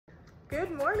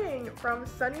Good morning from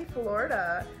sunny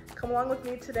Florida. Come along with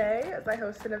me today as I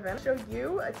host an event to show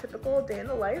you a typical day in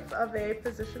the life of a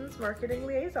physician's marketing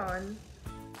liaison.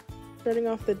 Starting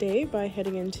off the day by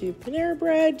heading into Panera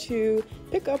Bread to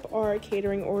pick up our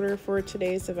catering order for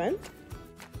today's event.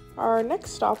 Our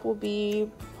next stop will be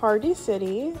Party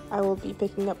City. I will be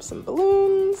picking up some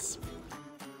balloons.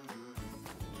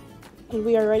 And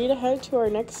we are ready to head to our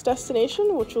next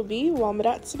destination, which will be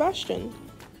Walmadat Sebastian.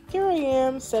 Here I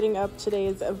am setting up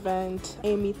today's event,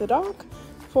 a Meet the Doc,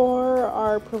 for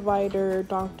our provider,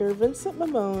 Dr. Vincent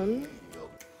Mamone.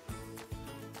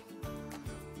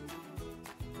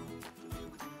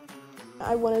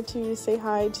 I wanted to say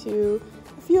hi to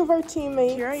a few of our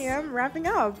teammates. Here I am wrapping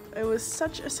up. It was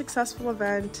such a successful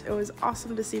event. It was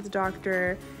awesome to see the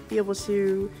doctor be able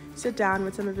to sit down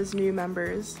with some of his new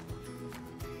members.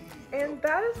 And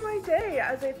that is my day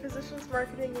as a physician's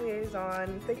marketing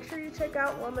liaison. Make sure you check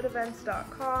out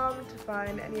WalmartEvents.com to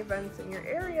find any events in your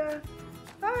area.